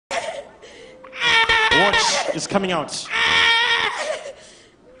Watch, it's coming out.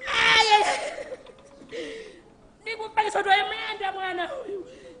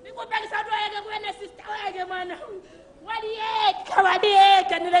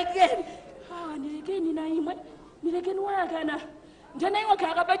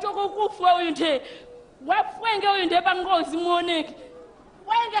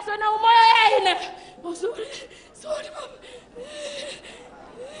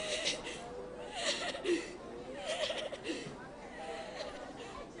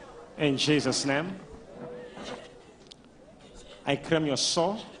 In Jesus' name, I claim your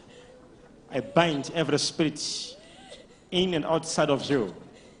soul. I bind every spirit in and outside of you,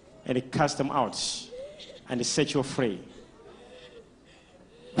 and I cast them out, and I set you free.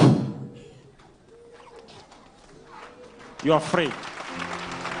 You are free.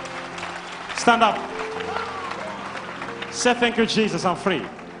 Stand up. Say thank you, Jesus, I'm free.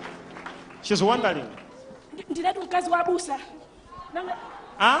 She's wondering.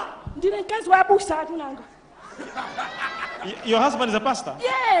 Huh? Your husband is a pastor?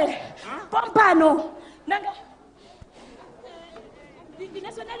 Yeah. Pompano.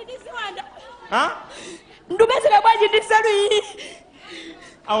 Huh?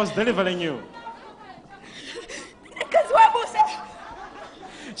 I was delivering you.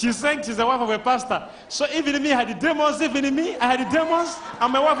 She's saying she's the wife of a pastor. So even me, I had the demons. Even me, I had the demons.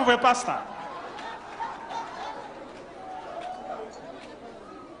 I'm a wife of a pastor.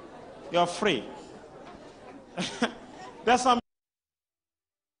 You're free. That's some.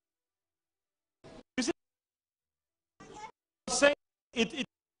 You see, saying it.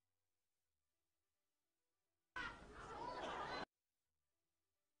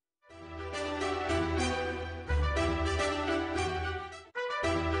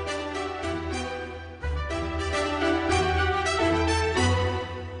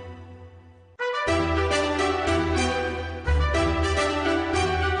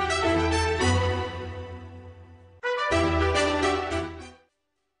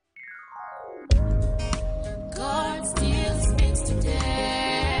 God still speaks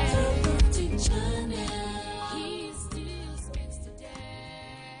today. He still speaks today.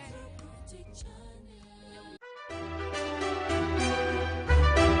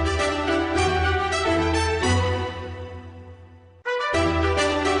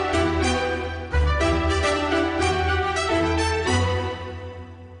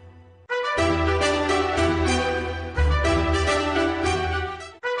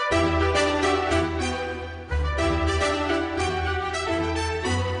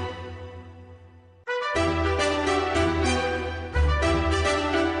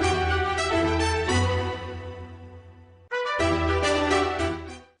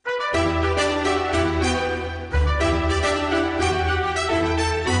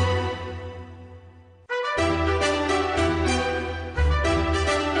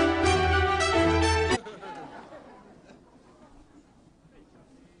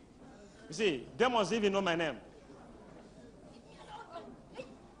 You see, demons even know my name.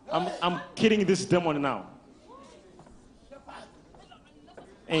 I'm killing this demon now.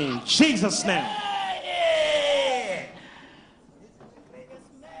 In Jesus' name.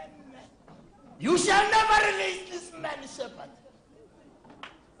 You shall never release this man, shepherd.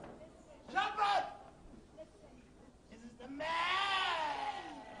 Shepherd! This is the man!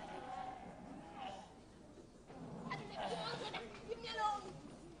 Leave me alone!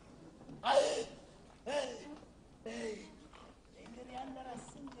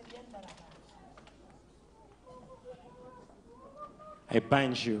 I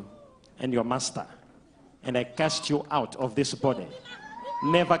bind you and your master, and I cast you out of this body.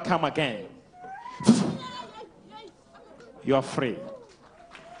 Never come again. You are free.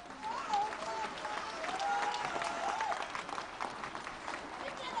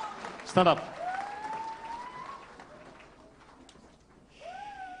 Stand up.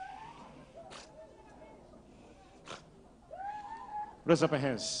 Raise up your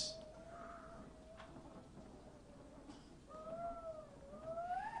hands.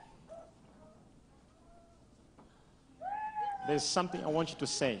 There's something I want you to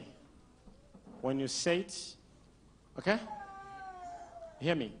say. When you say it, okay?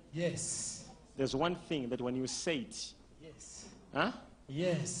 Hear me? Yes. There's one thing that when you say it, Yes. huh?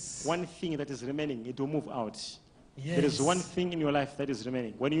 Yes. One thing that is remaining, it will move out. Yes. There is one thing in your life that is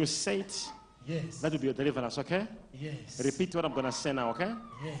remaining. When you say it, Yes. that will be your deliverance, okay? Yes. Repeat what I'm going to say now, okay?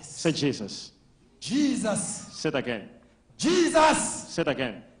 Yes. Say Jesus. Jesus. Say it again. Jesus. Say it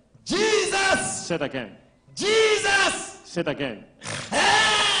again. Jesus. Say it again. Jesus. Say it again.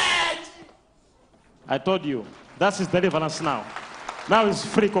 Hey! I told you, that's his deliverance now. Now he's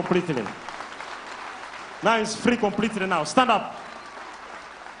free completely. Now he's free completely now. Stand up.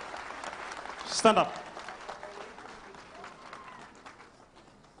 Stand up.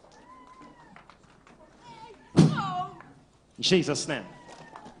 In Jesus' name.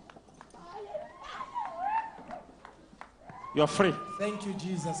 You're free. Thank you,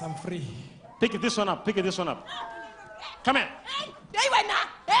 Jesus. I'm free. Pick this one up. Pick this one up. Come here. Hey, wait now.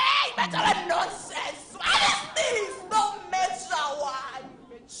 Hey, better nonsense. What is this? No measure one.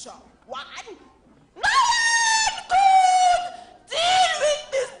 Measure one. No one could deal with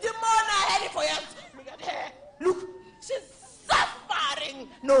this demon I had it for you. Look at her. Look, she's suffering.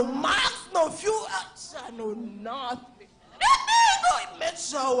 No marks, no few action, no nothing. No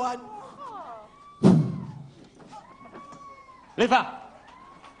measure one. Leave her.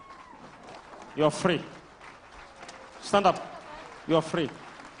 You're free. Stand up. You're free.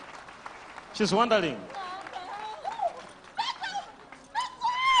 She's wandering.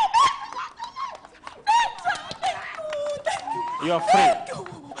 You're free.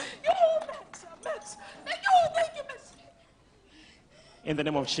 In the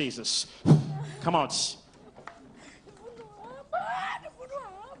name of Jesus. Come out.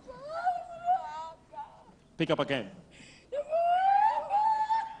 Pick up again.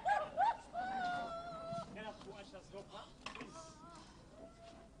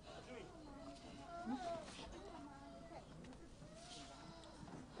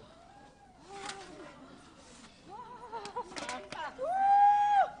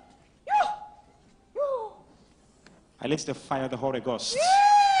 I release the fire of the Holy Ghost.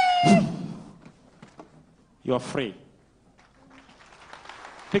 You are free.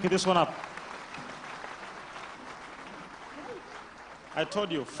 Pick this one up. I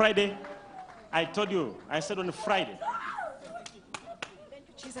told you, Friday. I told you. I said on Friday. Thank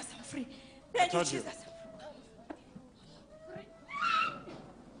you, Jesus. I'm free. Thank you, Jesus.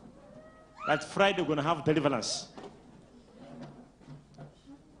 That Friday we're going to have deliverance.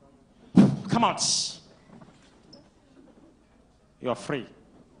 Come out. You are free.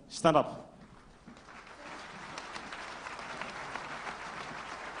 Stand up.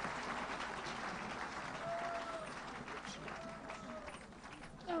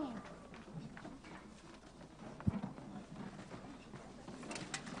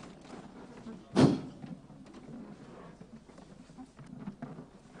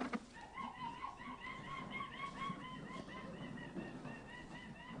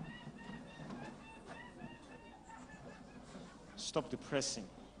 Stop depressing.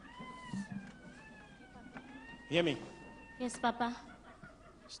 Hear me? Yes, Papa.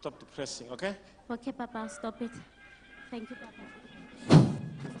 Stop depressing, okay? Okay, Papa, stop it. Thank you, Papa.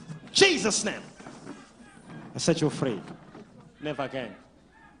 Jesus' name. I set you free. Never again.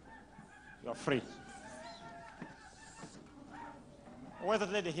 You're free. Where's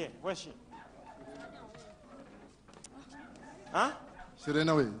that lady here? Where's she? Huh? She ran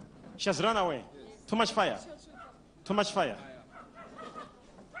away. She has run away. Too much fire. Too much fire.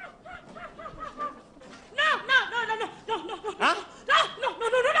 Huh? No,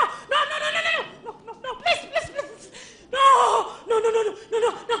 please. No.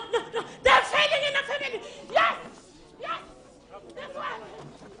 They're failing in the family. Yes. This one.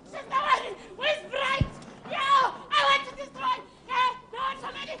 She's the one who is bright. Yeah, I want to destroy. No,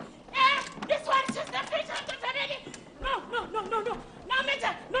 family. This one, she's the future of the family. No. No,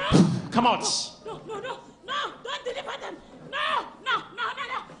 Major. No. Come out. No. Don't deliver them. No.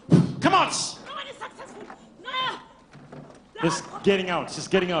 Come out. No one is successful. No. She's getting out. She's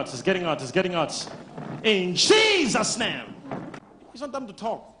getting out. In Jesus' name. It's not time to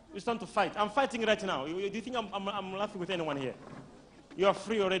talk. It's time to fight. I'm fighting right now. Do you think I'm laughing with anyone here? You are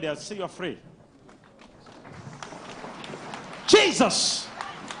free already. I say you are free. Jesus.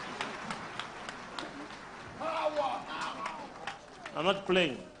 I'm not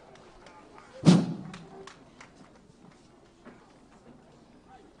playing.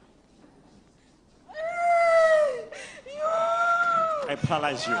 I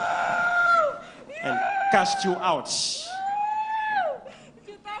paralyze you and cast you out.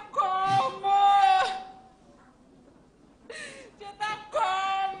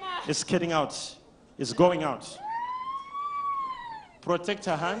 It's getting out. It's going out. Protect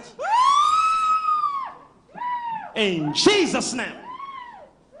her hand. In Jesus' name.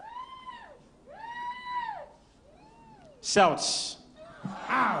 Shout.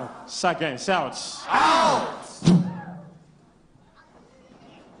 Out. Second. Shout. Out!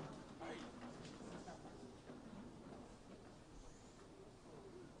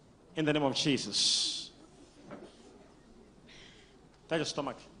 In the name of Jesus. Touch your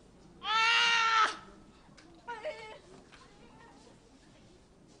stomach.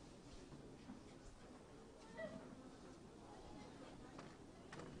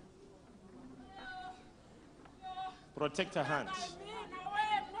 Protect her hands.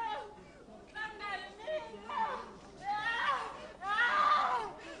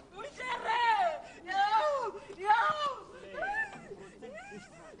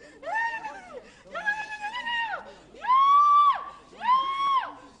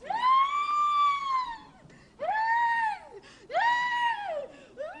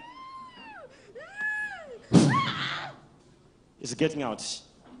 It's getting out.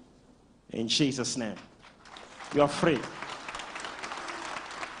 In Jesus' name. You are free.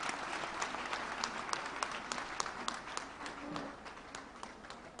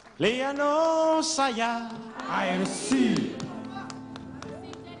 Leano Saya. I receive.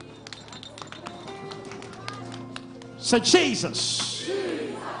 Say Jesus.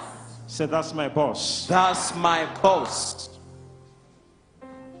 Say that's my boss. That's my boss.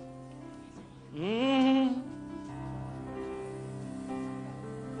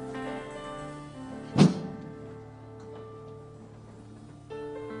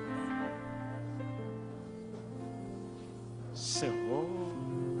 Say, oh.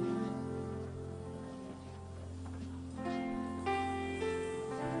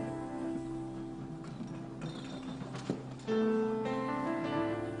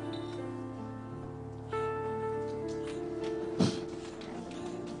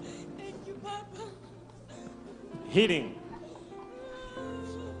 Healing,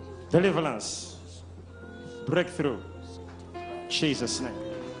 deliverance, breakthrough, Jesus' name.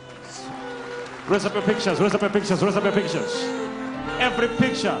 Raise up your pictures, raise up your pictures, raise up your pictures. Every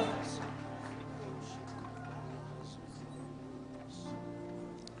picture.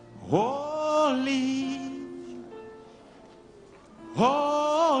 Holy,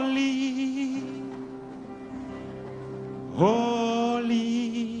 holy,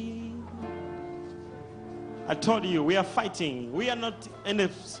 holy. I told you, we are fighting. We are not in a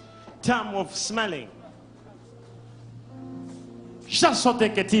time of smelling.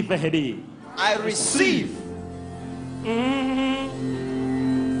 I receive.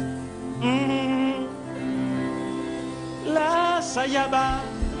 La sayaba.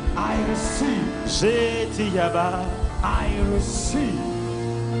 I receive. Zetiyaba. I receive.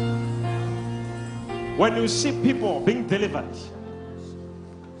 When you see people being delivered,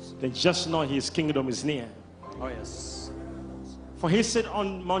 then just know his kingdom is near. Oh yes. For he said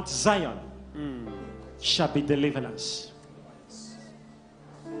on Mount Zion shall be deliverance.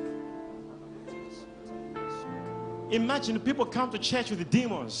 Imagine people come to church with the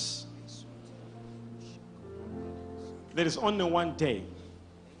demons. There is only one day.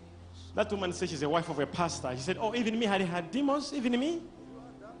 That woman said she's a wife of a pastor. She said, oh, even me had demons? Even me?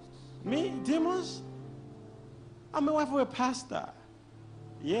 Me? Demons? I'm a wife of a pastor.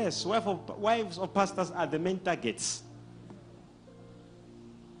 Yes, wives of pastors are the main targets.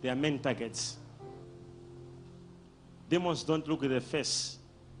 They are main targets. Demons don't look at the face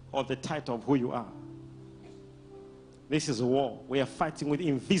or the title of who you are. This is a war. We are fighting with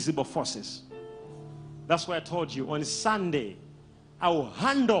invisible forces. That's why I told you on Sunday, I will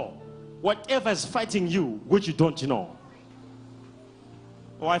handle whatever is fighting you, which you don't know.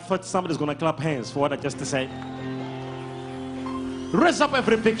 Oh, I thought somebody's going to clap hands for what I just said. Raise up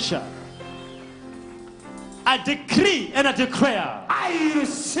every picture. I decree and I declare. I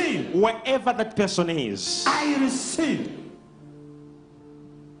receive. Wherever that person is. I receive.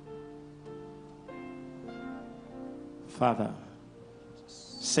 Father,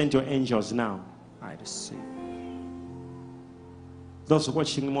 send your angels now. I receive. Those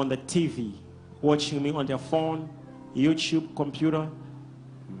watching me on the TV, watching me on their phone, YouTube, computer,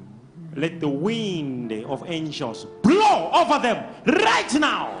 let the wind of angels blow over them right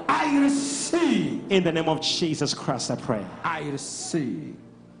now. I receive. In the name of Jesus Christ, I pray. I receive.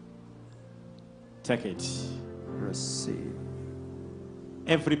 Take it. Receive.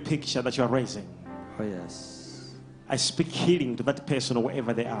 Every picture that you are raising, Oh yes. I speak healing to that person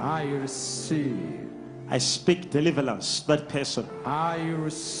wherever they are. I receive. I speak deliverance to that person. I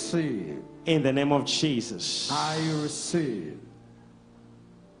receive. In the name of Jesus. I receive.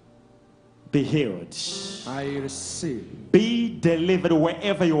 Be healed. I receive. Be delivered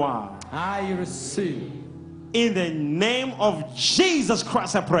wherever you are. I receive. In the name of Jesus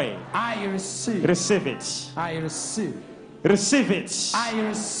Christ, I pray. I receive. Receive it. I receive. Receive it. I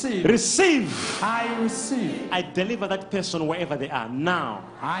receive. Receive. I receive. I deliver that person wherever they are now.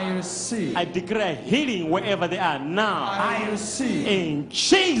 I receive. I declare healing wherever they are now. I receive. In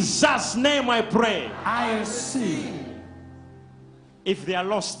Jesus' name I pray. I receive. If they are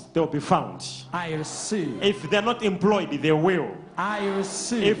lost, they'll be found. I receive. If they're not employed, they will. I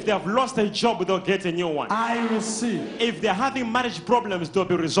receive. If they have lost a job, they'll get a new one. I receive. If they're having marriage problems, they'll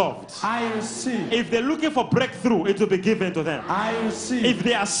be resolved. I receive. If they're looking for breakthrough, it will be given to them. I receive. If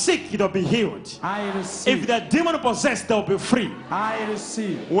they are sick, they'll be healed. I receive. If they're demon possessed, they'll be free. I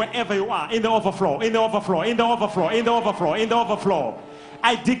receive. Wherever you are, in the overflow, in the overflow, in the overflow, in the overflow, in the overflow.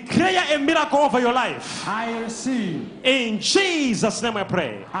 I declare a miracle over your life. I receive. In Jesus' name I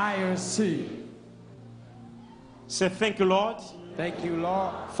pray. I receive. Say thank you, Lord, Thank you,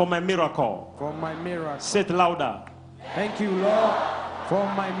 Lord, for my miracle. for my miracle. Say it louder. Thank you, Lord, for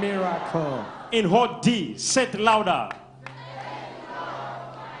my miracle. In hot D, say it louder.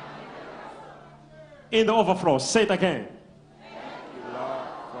 In the overflow, say it again. Thank you, Lord,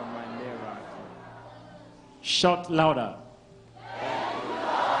 for my miracle. Shout louder.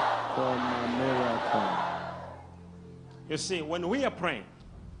 For my miracle. You see, when we are praying,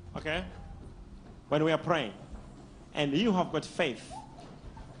 okay? When we are praying, and you have got faith,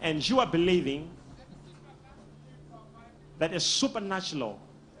 and you are believing that a supernatural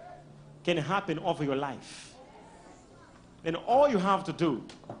can happen over your life, then all you have to do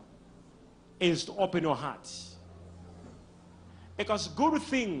is to open your heart. Because good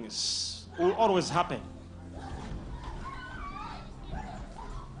things will always happen.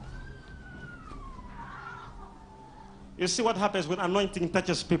 You see what happens when anointing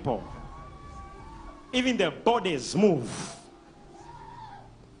touches people? Even their bodies move.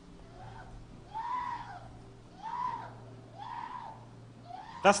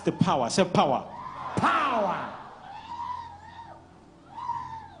 That's the power. Say power. Power.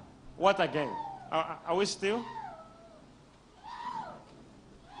 What again? Are we still?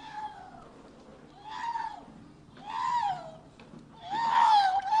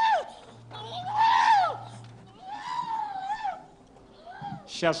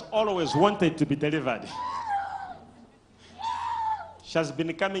 She has always wanted to be delivered. She has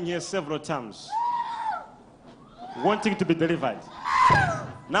been coming here several times, wanting to be delivered.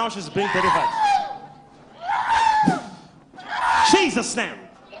 Now she's being delivered. Jesus' name.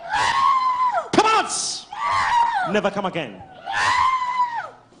 Come out! Never come again.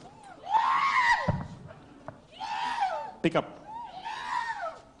 Pick up.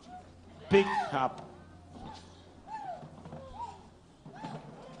 Pick up.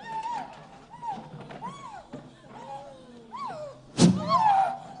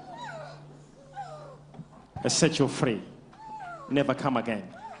 I set you free. Never come again.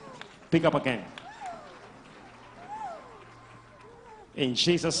 Pick up again. In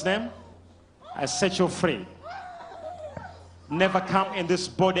Jesus' name, I set you free. Never come in this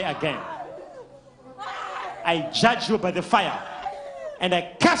body again. I judge you by the fire. And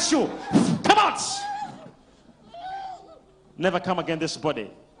I curse you. Come out. Never come again this body.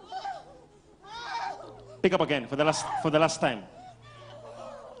 Pick up again for the last time.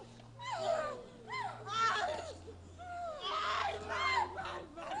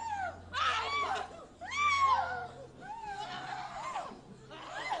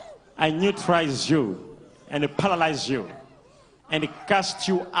 I neutralize you and paralyze you and cast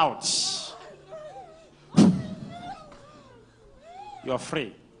you out. You are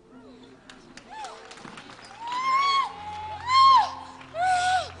free.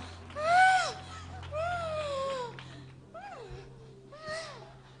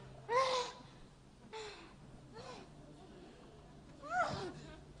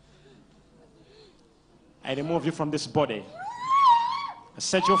 I remove you from this body. I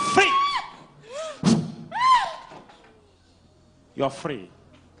set you free. You are free.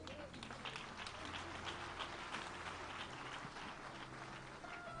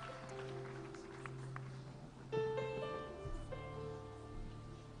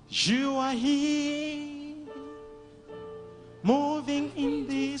 You are here, moving in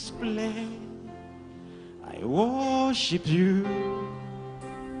this place. I worship you.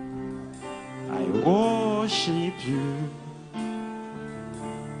 I worship you.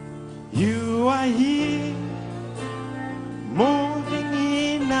 You are here, moving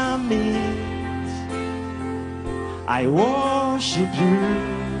in our midst. I worship you.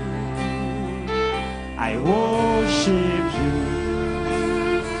 I worship you.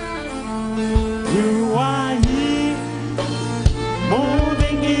 You are here,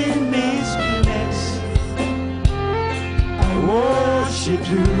 moving in this place. I worship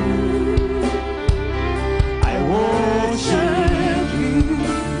you. I worship you.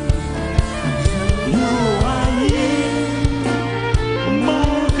 You are here,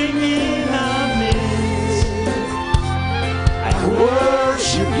 moving in our midst. I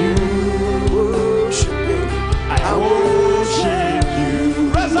worship you. I worship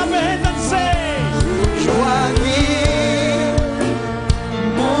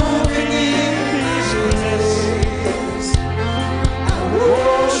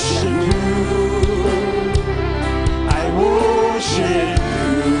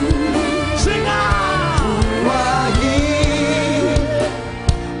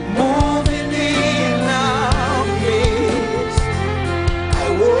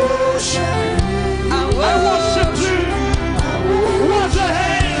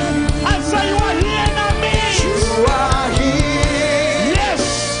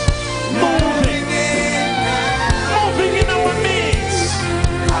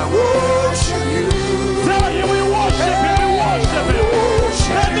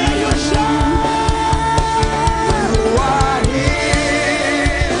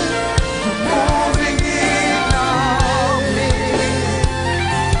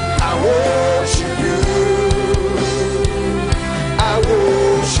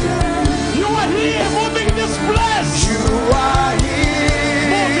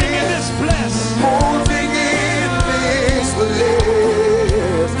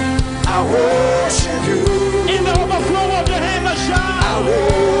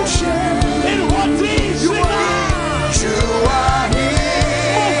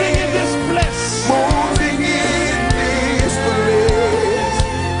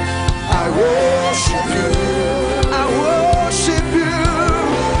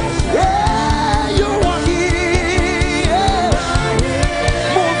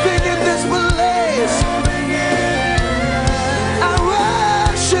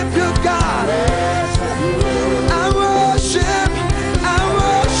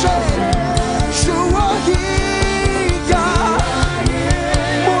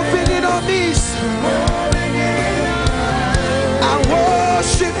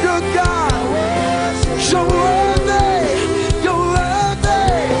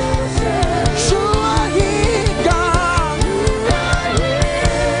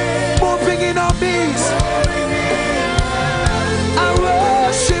in our midst. I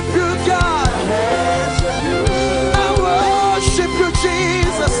worship you, God. I worship you,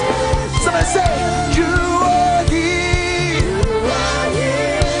 Jesus. Somebody say, you are here.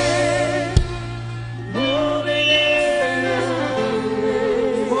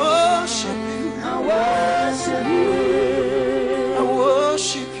 Worship you. I worship you. I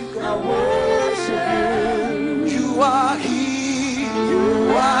worship you, God. I worship you. You are here.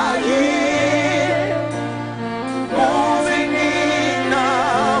 You are here. Moving in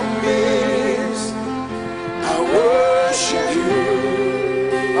our midst. I worship you.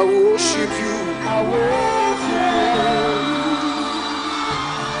 I worship you. I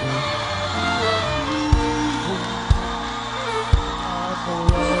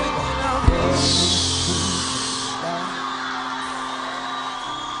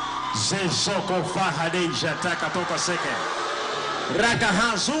Soko fahade jataka toka seke. Raka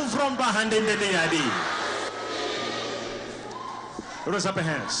hazum from behind in the day. Raise up your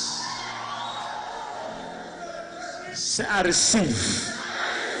hands. Say, I receive.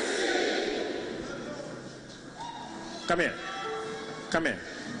 Come here. Come here.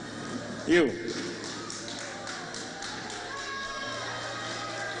 You.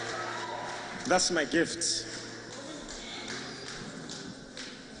 That's my gift.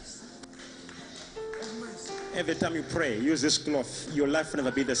 Every time you pray, use this cloth. Your life will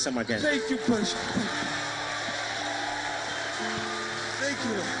never be the same again. thank you, Pastor. Thank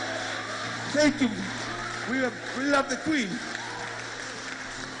you, Lord. Thank you. We love the Queen.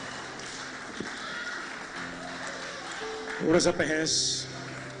 Raise up your hands.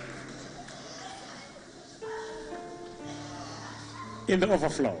 In the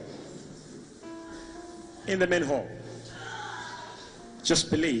overflow. In the main hall. Just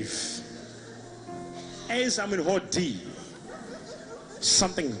believe. As I'm in hall D,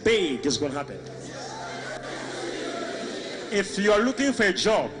 something big is going to happen. If you are looking for a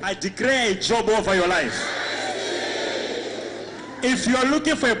job, I declare a job over your life. If you are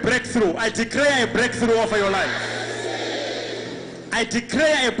looking for a breakthrough, I declare a breakthrough over your life. I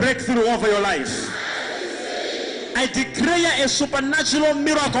declare a breakthrough over your life. I declare a supernatural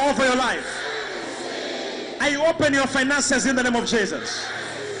miracle over your life. I open your finances in the name of Jesus.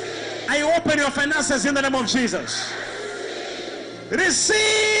 I open your finances in the name of Jesus. Receive.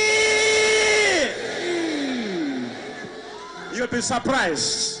 You'll be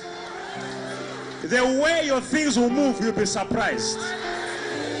surprised. The way your things will move, you'll be surprised.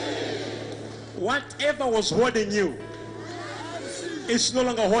 Whatever was holding you, it's no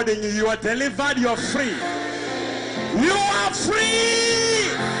longer holding you. You are delivered. You are free. You are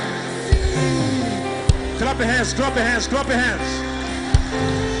free. Clap your hands. Clap your hands. Clap your hands.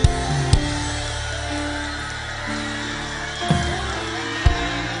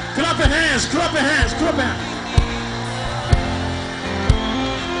 Clap your hands, clap your hands, clap your hands.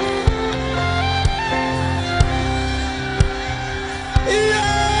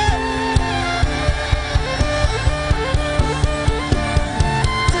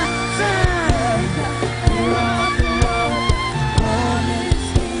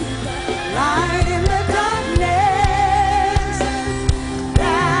 Light in the darkness,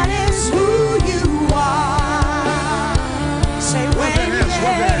 that is who you are. Say,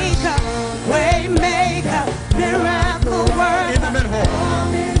 way maker, miracle worker, In the middle.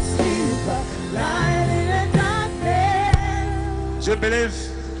 promise keeper, light in the darkness. Do you believe?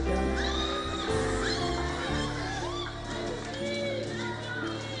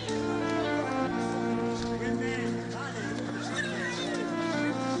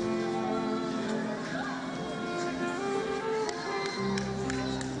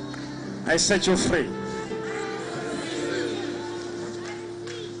 I set you free.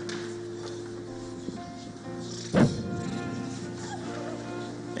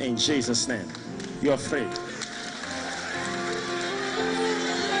 In Jesus' name, you are free.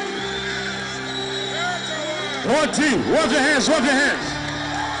 Wave your hands, wave your hands.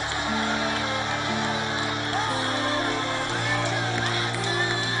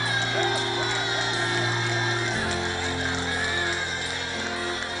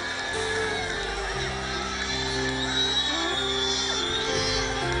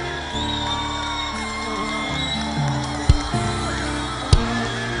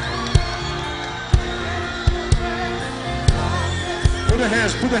 Put the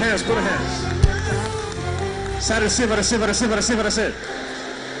hands, put the hands, put the hands. Say, receive, receive, receive, receive, receive.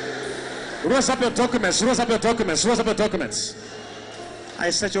 Raise up your documents, raise up your documents, raise up your documents. I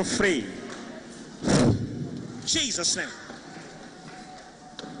set you free. Jesus' name.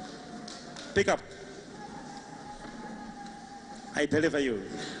 Pick up. I deliver you.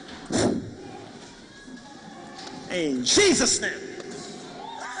 In Jesus' name.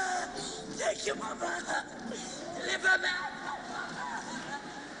 Thank you, Mama. Deliver me.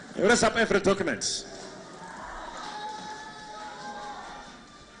 Raise up every document.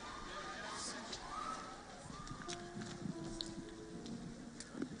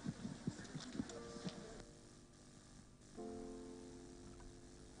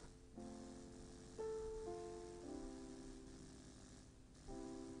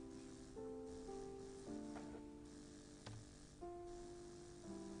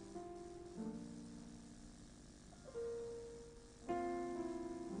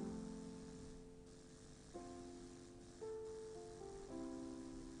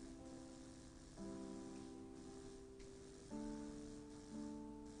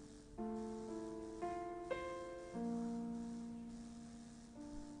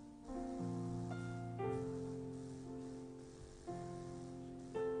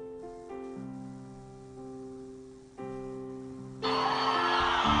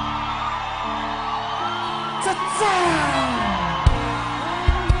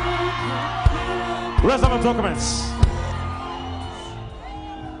 Raise up your documents.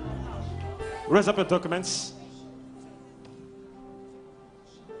 Raise up your documents.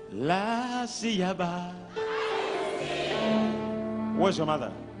 La Siyaba. Where's your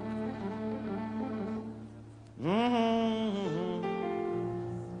mother?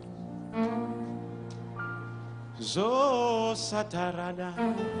 Zo Satarana.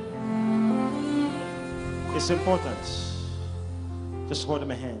 It's important. Just hold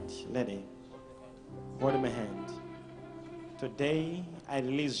my hand, lady. Hold my hand. Today, I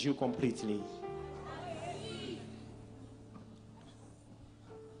release you completely.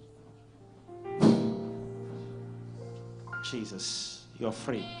 Jesus, you're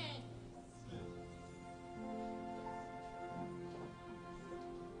free.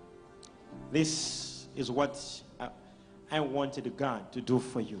 This is what I wanted God to do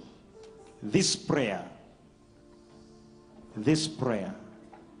for you. This prayer.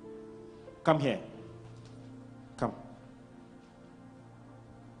 Come here. Come.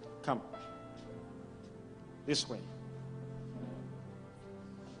 Come. This way.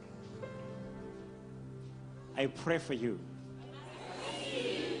 I pray for you.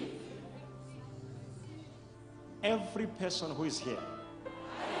 Every person who is here,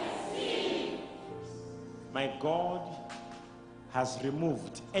 my God has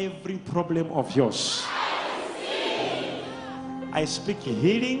removed every problem of yours. I speak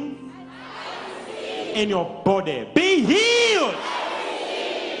healing in your body. Be healed.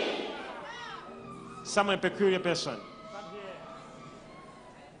 Someone peculiar person.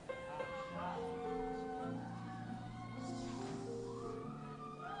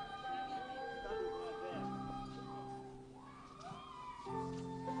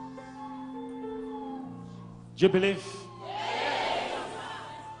 Do you believe?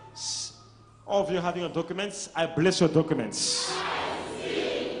 Yes. All of you having your documents, I bless your documents.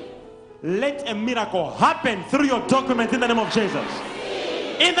 Let a miracle happen through your document in the name of Jesus.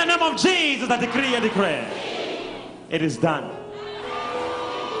 In the name of Jesus, I decree and declare. It is done.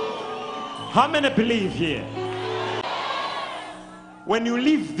 How many believe here? When you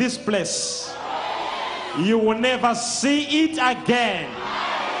leave this place, you will never see it again.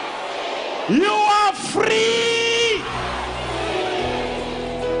 You are free.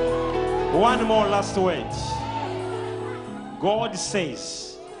 One more last word. God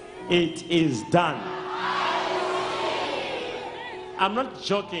says it is done. I'm not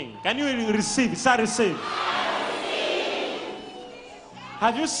joking. Can you receive? Say receive.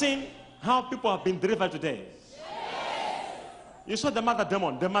 Have you seen how people have been delivered today? You saw the mother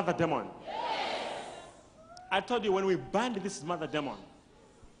demon. I told you when we bind this mother demon,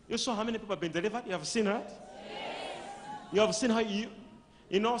 you saw how many people have been delivered? You have seen, right? You have seen how you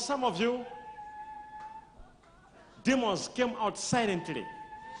know, some of you, demons came out silently.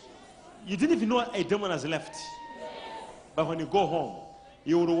 You didn't even know a demon has left. But when you go home,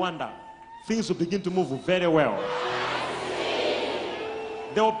 you will wonder. Things will begin to move very well.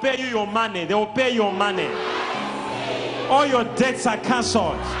 They will pay you your money. They will pay your money. All your debts are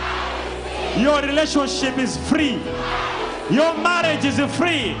cancelled. Your relationship is free. Your marriage is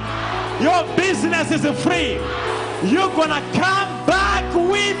free. Your business is free. You're gonna come back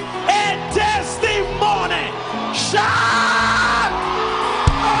with a testimony. Shout!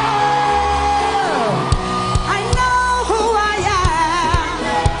 I know who I am.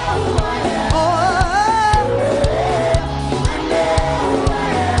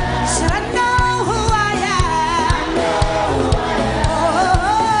 Said I know who I am.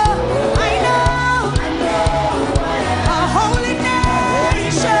 I know a holy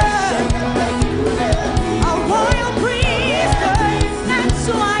nation, a royal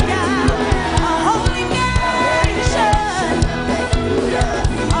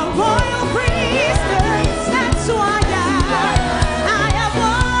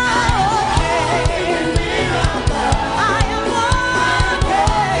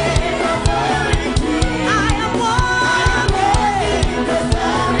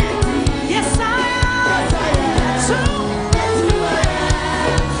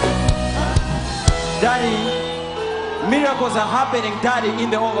Daddy, miracles are happening, Daddy, in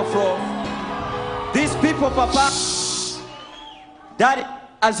the overflow. These people, Papa, Daddy,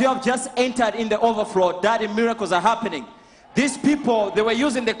 as you have just entered in the overflow, Daddy, miracles are happening. These people, they were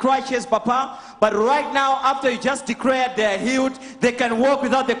using the crutches, Papa, but right now, after you just declared they're healed, they can walk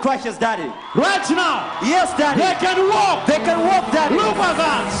without the crutches, Daddy. Right now. Yes, Daddy. They can walk. They can walk, Daddy. Look at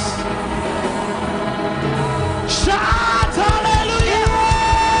that. Shout hallelujah.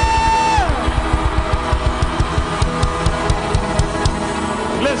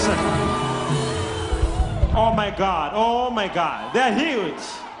 Listen. Oh my God. Oh my God. They're healed.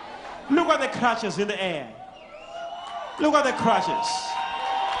 Look at the crutches in the air. Look at the crutches.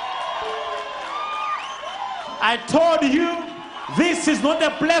 I told you, this is not a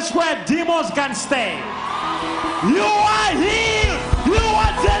place where demons can stay. You are healed. You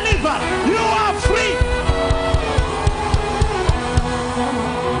are delivered. You are free.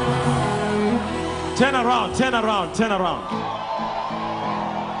 Turn around, turn around, turn around.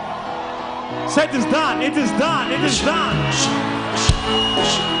 Say it is done, it is done, it is done.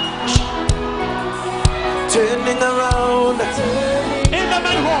 Turning around. In the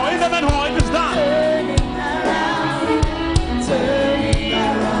manhole, in the manhole, it is done. Turning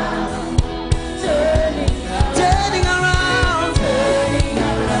around. Turning around. Turning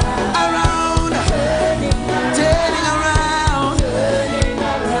around. Turning around.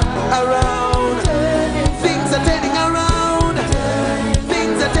 Around. Things are turning around.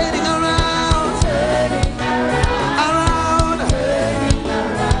 Things are turning around. Around.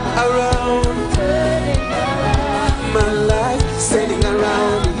 Around. My life turning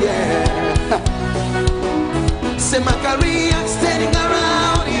around, yeah. Say my career turning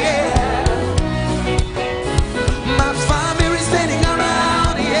around, yeah. My family is turning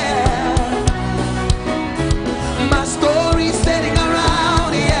around, yeah. My story is turning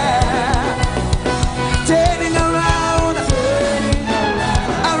around, yeah. Turning around,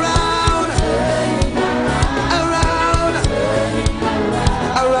 around, around,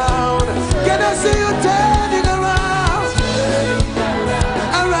 around. Can I see you turning around,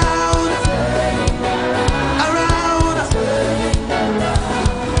 around, around?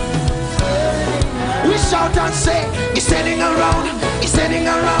 We shout and say, it's turning around, it's turning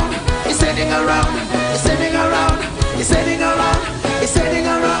around, it's turning around, it's turning around, it's turning around, it's turning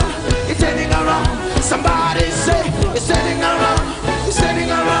around, it's turning around. Somebody say, it's turning around, it's turning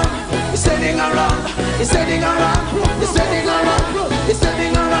around, it's turning around, it's turning around, it's turning around, it's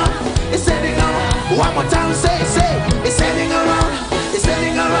turning around, it's turning around. One more time, say, it's turning around, it's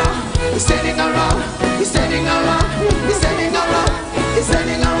turning around, it's turning around, it's turning around, it's turning around, it's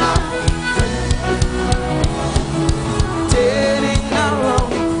turning around. Turning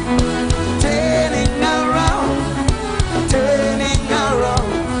around, turning around, turning around,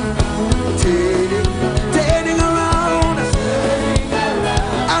 turning around,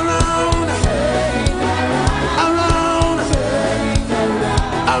 around,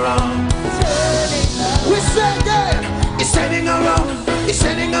 around. We say again, it's turning around, it's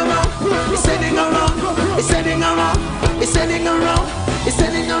turning around, it's turning around, it's turning around, it's turning around, it's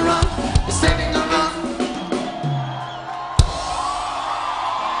turning around, it's turning around.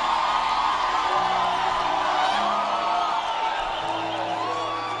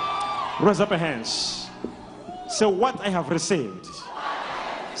 Raise up your hands. Say, what I have received,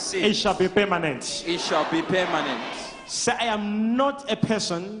 it shall be permanent. It shall be permanent. Say, I am not a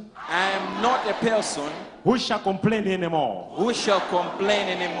person I am not a person who shall complain anymore, who shall complain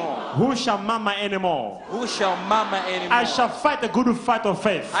anymore, who shall murmur anymore. who shall murmur anymore. I shall fight the good fight of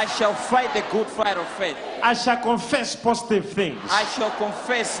faith. I shall fight the good fight of faith. I shall confess positive things. I shall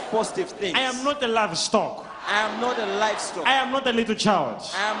confess positive things. I am not a livestock. I am not a livestock. I am not a little child.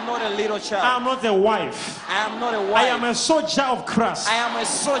 I am not a little child. I am not a wife. I am not a wife. I am a soldier of Christ. I am a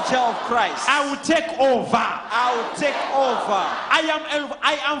soldier of Christ. I will take over. I will take over.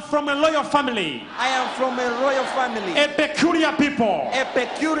 I am from a loyal family. I am from a royal family. A peculiar people. A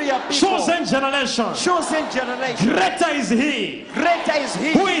peculiar people. Chosen generation. Chosen generation. Greater is he. Greater is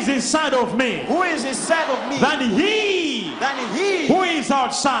he. Who is inside of me. Who is inside of me. Than he. Than he. Who is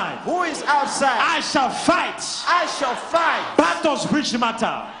outside. Who is outside. I shall fight. I shall fight Battles which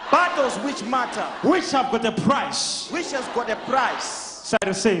matter. battles which matter, Which have got a price. which has got a price. So I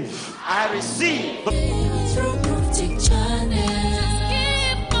receive. I receive.